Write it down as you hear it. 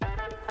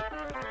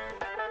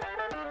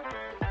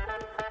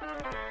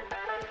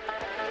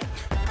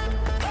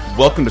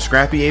Welcome to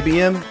Scrappy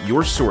ABM,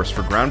 your source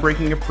for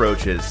groundbreaking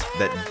approaches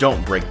that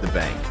don't break the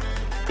bank.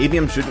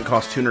 ABM shouldn't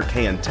cost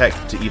 $200K in tech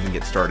to even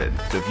get started.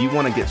 So if you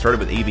want to get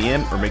started with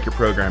ABM or make your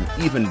program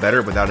even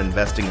better without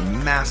investing a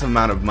massive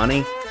amount of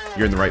money,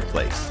 you're in the right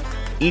place.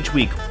 Each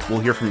week, we'll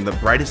hear from the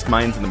brightest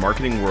minds in the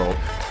marketing world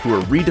who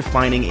are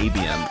redefining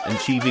ABM and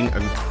achieving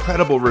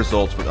incredible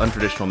results with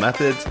untraditional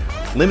methods,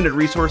 limited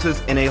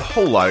resources, and a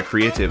whole lot of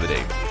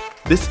creativity.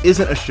 This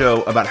isn't a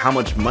show about how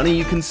much money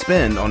you can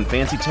spend on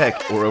fancy tech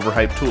or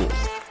overhyped tools.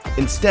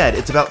 Instead,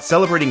 it's about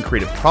celebrating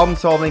creative problem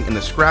solving and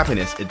the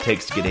scrappiness it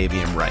takes to get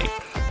ABM right.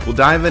 We'll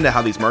dive into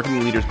how these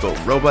marketing leaders built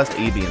robust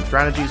ABM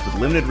strategies with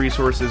limited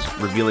resources,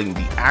 revealing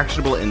the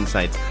actionable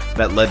insights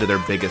that led to their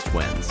biggest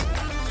wins.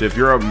 So if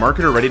you're a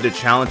marketer ready to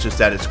challenge the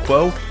status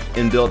quo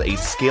and build a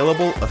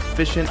scalable,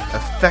 efficient,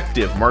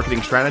 effective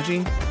marketing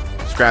strategy,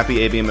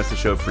 Scrappy ABM is the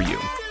show for you.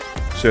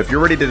 So if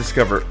you're ready to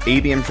discover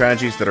ABM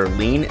strategies that are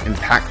lean,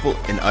 impactful,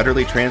 and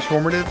utterly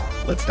transformative,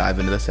 let's dive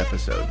into this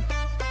episode.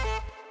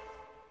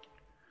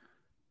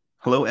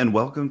 Hello and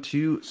welcome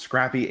to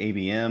Scrappy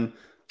ABM.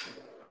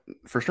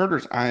 For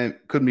starters, I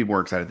couldn't be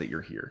more excited that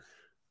you're here.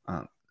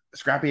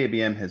 Scrappy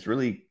ABM has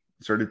really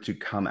started to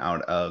come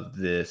out of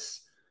this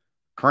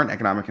current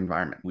economic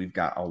environment. We've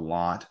got a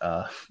lot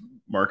of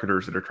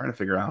marketers that are trying to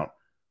figure out,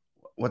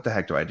 what the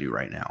heck do I do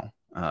right now?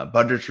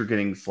 Budgets are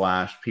getting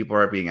slashed. People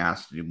are being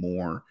asked to do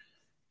more.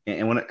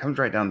 And when it comes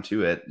right down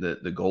to it,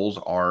 the goals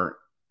are,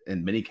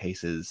 in many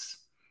cases,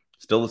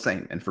 still the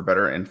same. And for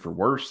better and for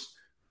worse,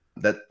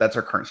 that's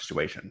our current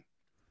situation.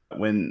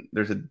 When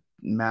there's a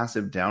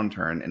massive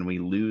downturn and we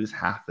lose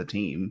half the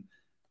team,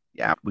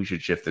 yeah, we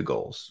should shift the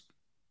goals.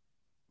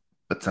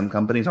 But some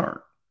companies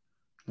aren't.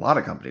 A lot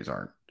of companies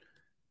aren't.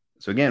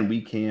 So again,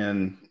 we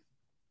can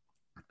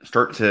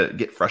start to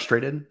get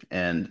frustrated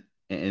and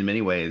in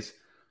many ways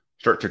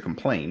start to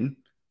complain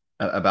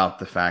about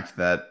the fact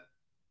that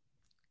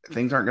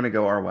things aren't going to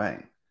go our way.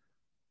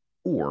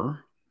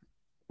 Or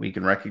we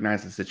can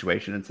recognize the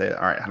situation and say,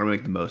 all right, how do we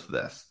make the most of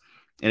this?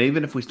 And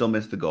even if we still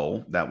miss the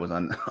goal, that was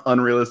an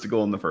unrealistic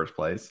goal in the first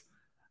place,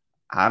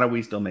 how do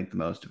we still make the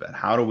most of it?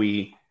 How do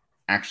we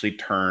actually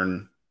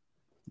turn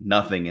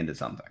nothing into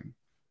something?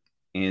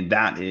 And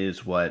that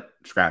is what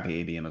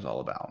Scrappy ABM is all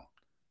about.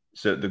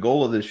 So the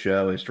goal of this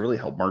show is to really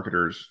help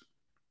marketers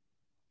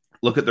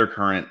look at their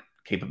current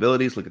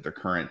capabilities, look at their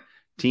current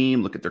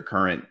team, look at their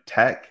current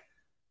tech,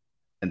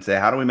 and say,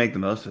 how do we make the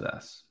most of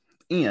this?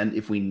 And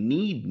if we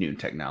need new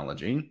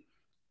technology,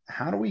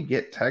 how do we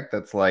get tech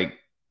that's like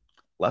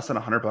less than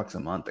 $100 a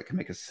month that can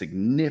make a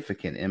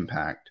significant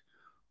impact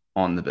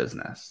on the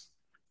business?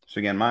 So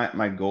again,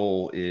 my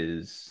goal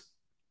is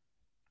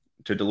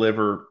to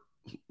deliver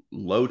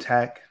low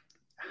tech,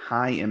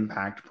 high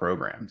impact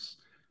programs.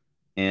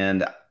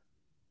 And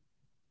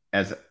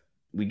as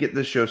we get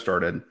this show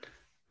started,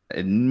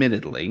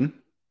 admittedly,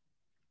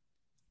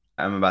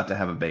 I'm about to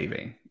have a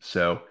baby.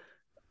 So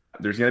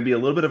there's going to be a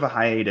little bit of a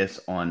hiatus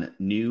on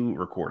new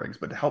recordings,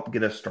 but to help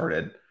get us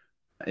started,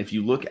 if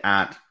you look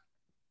at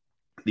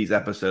these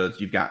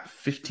episodes, you've got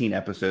 15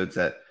 episodes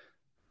that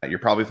you're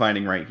probably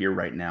finding right here,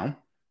 right now.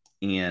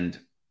 And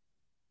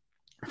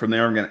from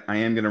there, I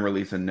am going to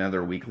release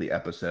another weekly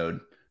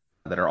episode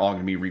that are all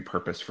going to be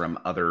repurposed from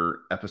other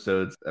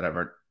episodes that I've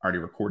already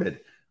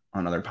recorded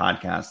on other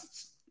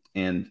podcasts.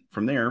 And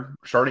from there,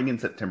 starting in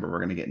September, we're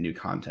going to get new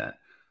content.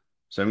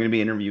 So I'm going to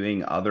be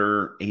interviewing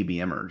other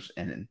ABMers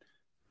and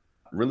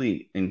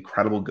really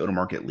incredible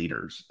go-to-market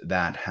leaders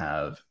that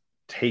have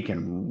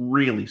taken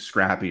really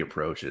scrappy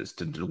approaches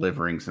to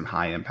delivering some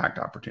high-impact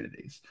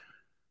opportunities.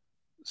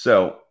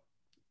 So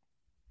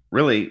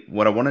really,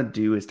 what I want to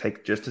do is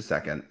take just a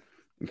second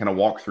and kind of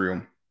walk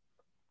through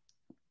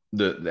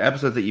the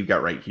episodes that you've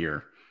got right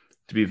here.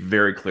 To be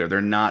very clear, they're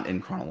not in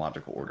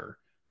chronological order.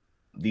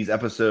 These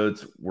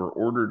episodes were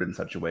ordered in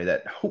such a way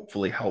that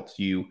hopefully helps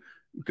you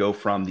go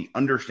from the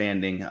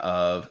understanding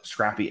of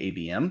Scrappy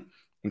ABM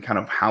and kind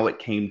of how it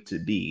came to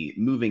be,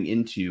 moving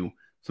into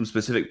some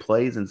specific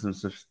plays and some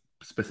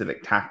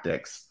specific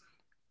tactics,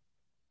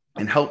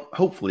 and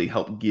hopefully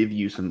help give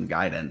you some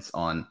guidance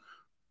on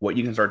what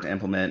you can start to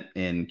implement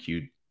in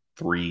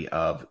Q3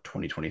 of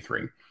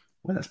 2023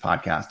 when this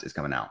podcast is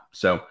coming out.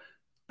 So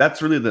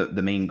that's really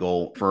the main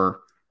goal for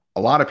a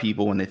lot of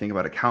people. When they think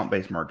about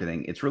account-based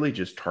marketing, it's really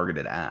just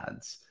targeted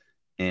ads.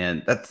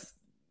 And that's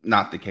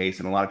not the case.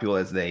 And a lot of people,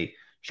 as they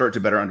start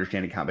to better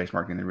understand account-based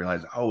marketing, they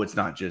realize, oh, it's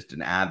not just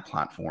an ad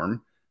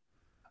platform.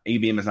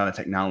 ABM is not a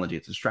technology,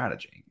 it's a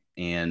strategy.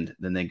 And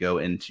then they go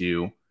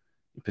into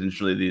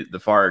potentially the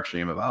far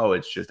extreme of, oh,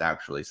 it's just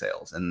actually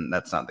sales. And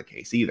that's not the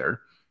case either.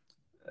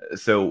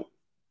 So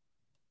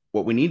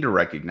what we need to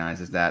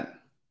recognize is that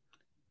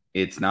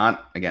it's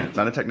not a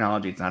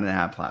technology, it's not an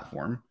ad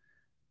platform.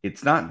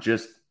 It's not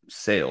just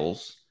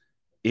sales.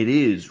 It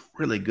is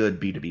really good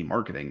B2B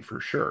marketing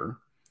for sure.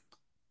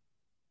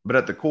 But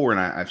at the core, and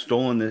I've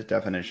stolen this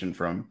definition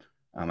from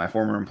my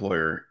former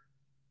employer,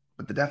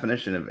 but the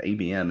definition of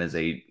ABM is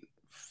a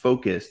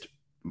focused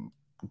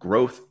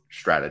growth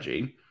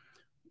strategy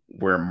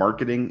where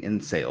marketing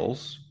and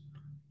sales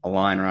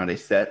align around a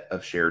set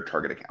of shared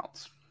target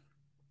accounts.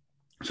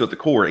 So at the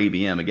core,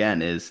 ABM,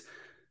 again, is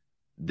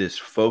this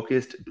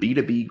focused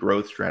B2B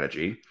growth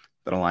strategy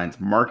that aligns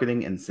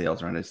marketing and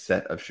sales around a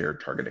set of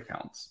shared target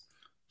accounts.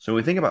 So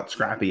when we think about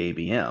Scrappy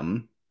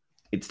ABM,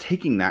 it's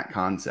taking that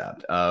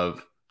concept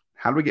of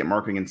how do we get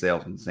marketing and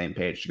sales on the same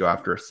page to go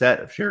after a set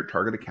of shared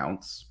target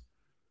accounts,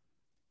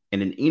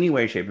 and in any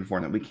way, shape, and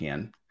form that we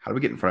can, how do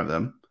we get in front of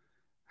them?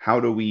 How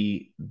do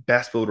we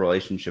best build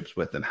relationships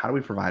with them? How do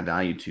we provide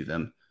value to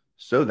them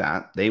so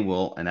that they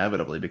will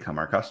inevitably become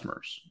our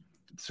customers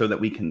so that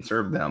we can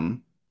serve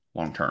them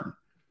long term?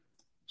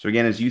 So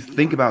again, as you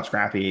think about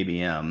Scrappy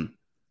ABM,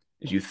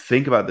 as you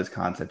think about this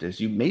concept, as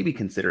you maybe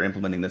consider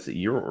implementing this at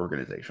your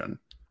organization,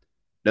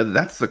 now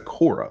that's the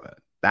core of it.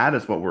 That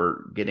is what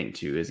we're getting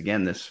to, is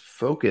again, this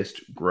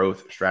focused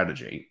growth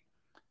strategy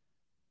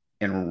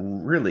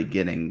and really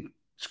getting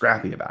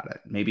scrappy about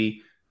it.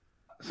 Maybe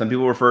some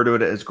people refer to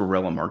it as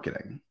guerrilla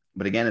marketing,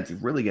 but again, it's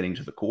really getting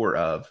to the core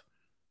of,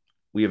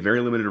 we have very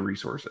limited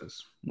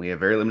resources. We have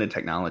very limited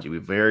technology. We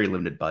have very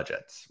limited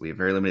budgets. We have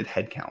very limited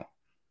headcount.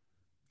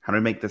 How do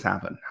we make this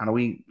happen? How do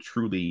we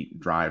truly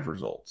drive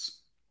results?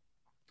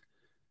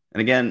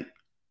 And again,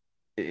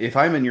 if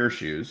I'm in your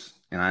shoes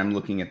and I'm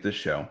looking at this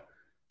show,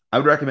 I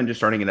would recommend just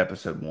starting at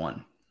episode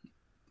 1.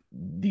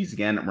 These,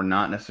 again, were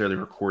not necessarily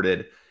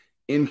recorded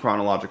in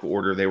chronological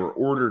order. They were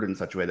ordered in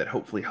such a way that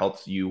hopefully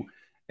helps you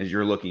as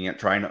you're looking at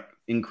trying to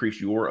increase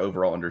your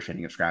overall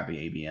understanding of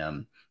Scrappy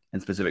ABM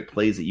and specific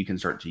plays that you can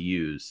start to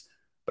use.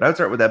 But I would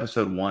start with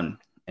episode 1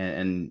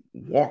 and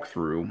walk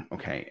through,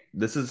 okay,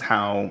 this is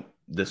how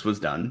this was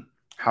done.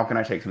 How can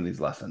I take some of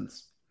these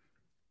lessons?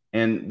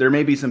 And there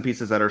may be some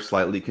pieces that are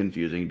slightly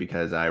confusing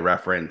because I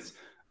reference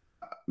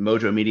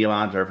Mojo Media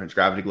Labs, I reference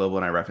Gravity Global,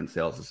 and I reference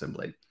Sales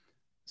Assembly.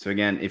 So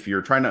again, if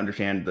you're trying to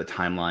understand the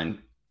timeline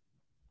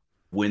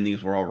when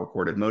these were all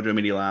recorded, Mojo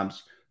Media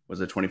Labs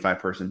was a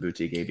 25-person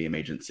boutique ABM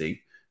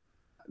agency.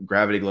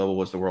 Gravity Global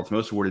was the world's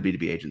most awarded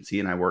B2B agency,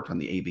 and I worked on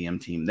the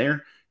ABM team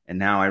there. And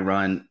now I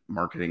run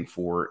marketing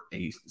for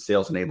a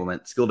sales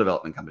enablement skill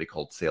development company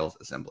called Sales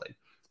Assembly.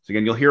 So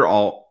again, you'll hear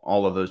all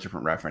of those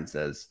different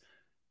references.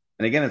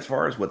 And again, as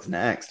far as what's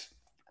next,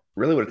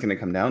 really what it's going to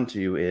come down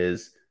to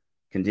is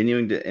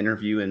continuing to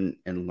interview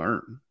and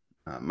learn.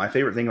 My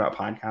favorite thing about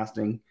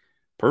podcasting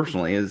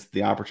personally is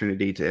the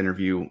opportunity to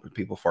interview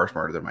people far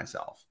smarter than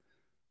myself.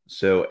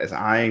 So as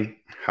I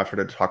have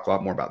started to talk a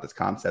lot more about this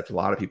concept, a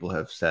lot of people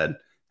have said,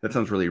 that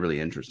sounds really,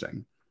 really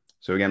interesting.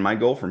 So again, my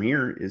goal from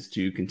here is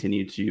to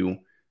continue to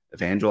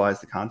evangelize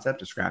the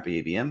concept of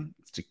Scrappy ABM.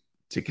 It's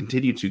to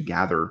continue to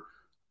gather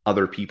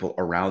other people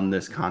around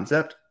this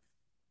concept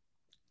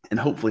and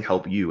hopefully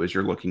help you as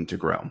you're looking to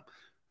grow.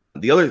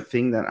 The other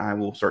thing that I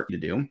will start to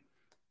do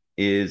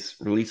is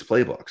release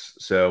playbooks.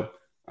 So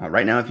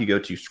right now, if you go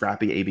to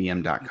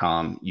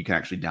scrappyabm.com, you can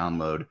actually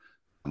download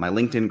my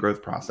LinkedIn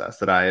growth process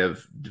that I have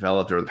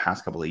developed over the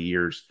past couple of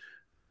years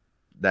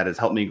that has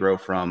helped me grow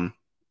from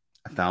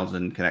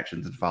 1,000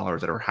 connections and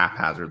followers that are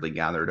haphazardly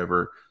gathered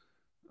over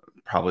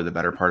probably the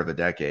better part of a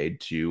decade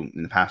to,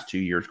 in the past 2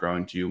 years,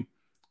 growing to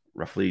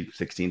roughly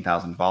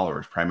 16,000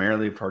 followers,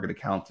 primarily of target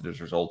accounts that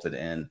has resulted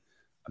in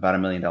about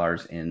 $1 million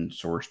in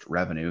sourced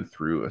revenue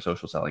through a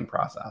social selling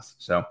process.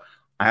 So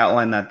I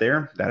outline that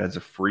there. That is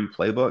a free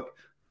playbook.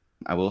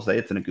 I will say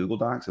it's in a Google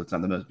Doc, so it's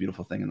not the most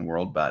beautiful thing in the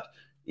world, but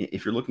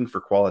if you're looking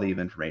for quality of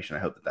information, I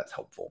hope that that's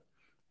helpful.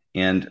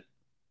 And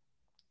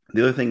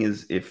the other thing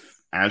is, if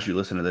as you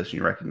listen to this and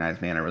you recognize,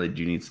 man, I really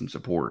do need some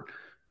support,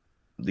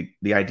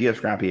 the idea of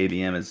Scrappy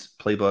ABM is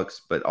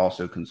playbooks, but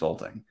also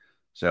consulting.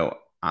 So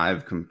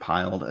I've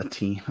compiled a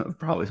team of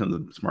probably some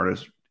of the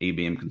smartest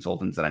ABM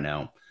consultants that I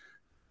know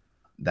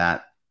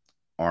that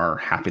are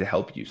happy to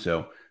help you.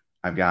 So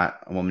I've got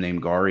a woman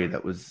named Gari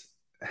that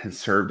has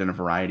served in a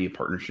variety of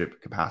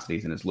partnership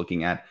capacities and is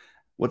looking at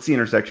what's the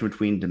intersection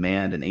between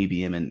demand and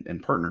ABM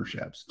and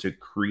partnerships to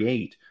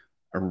create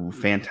a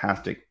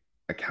fantastic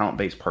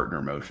account-based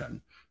partner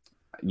motion.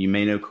 You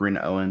may know Corinna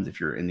Owens if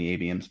you're in the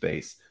ABM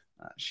space.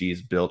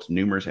 She's built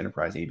numerous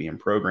enterprise ABM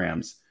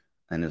programs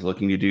and is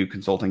looking to do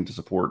consulting to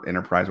support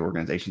enterprise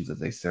organizations as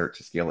they start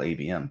to scale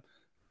ABM.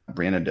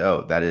 Brianna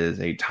Doe, that is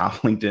a top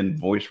LinkedIn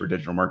voice for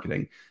digital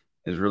marketing,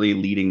 is really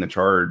leading the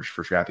charge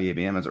for Scrappy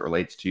ABM as it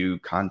relates to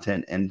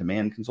content and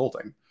demand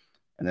consulting.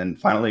 And then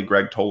finally,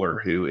 Greg Toller,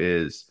 who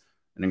is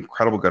an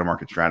incredible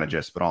go-to-market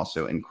strategist, but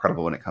also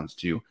incredible when it comes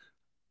to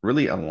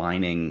really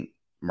aligning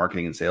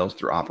marketing and sales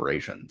through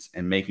operations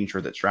and making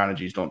sure that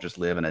strategies don't just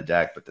live in a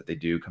deck, but that they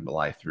do come to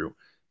life through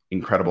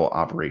incredible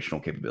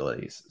operational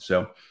capabilities.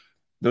 So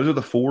those are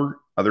the 4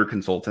 other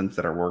consultants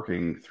that are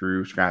working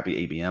through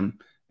Scrappy ABM.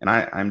 And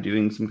I'm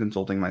doing some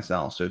consulting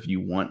myself. So if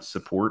you want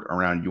support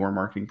around your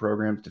marketing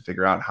programs to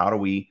figure out how do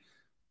we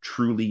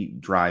truly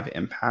drive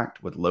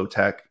impact with low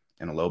tech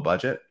and a low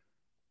budget,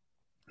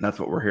 that's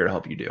what we're here to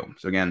help you do.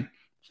 So again,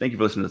 thank you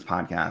for listening to this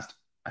podcast.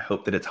 I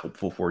hope that it's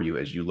helpful for you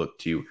as you look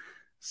to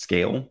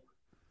scale.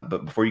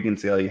 But before you can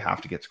scale, you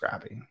have to get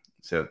scrappy.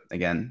 So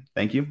again,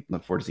 thank you.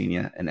 Look forward to seeing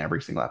you in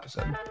every single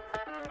episode.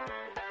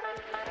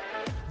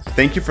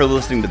 Thank you for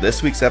listening to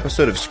this week's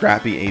episode of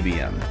Scrappy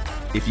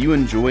ABM. If you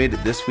enjoyed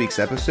this week's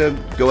episode,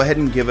 go ahead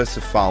and give us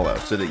a follow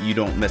so that you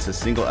don't miss a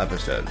single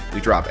episode.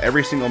 We drop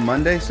every single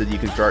Monday so that you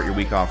can start your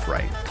week off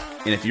right.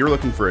 And if you're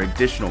looking for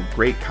additional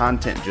great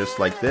content just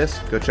like this,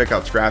 go check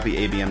out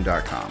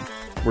scrappyabm.com.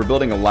 We're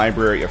building a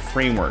library of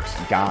frameworks,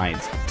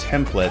 guides,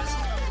 templates,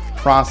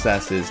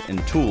 processes,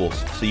 and tools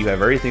so you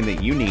have everything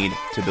that you need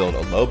to build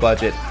a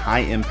low-budget,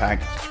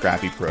 high-impact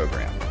Scrappy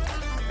program.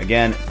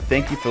 Again,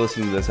 thank you for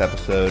listening to this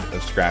episode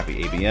of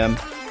Scrappy ABM.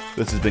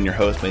 This has been your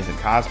host, Mason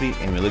Cosby,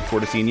 and we look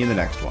forward to seeing you in the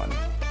next one.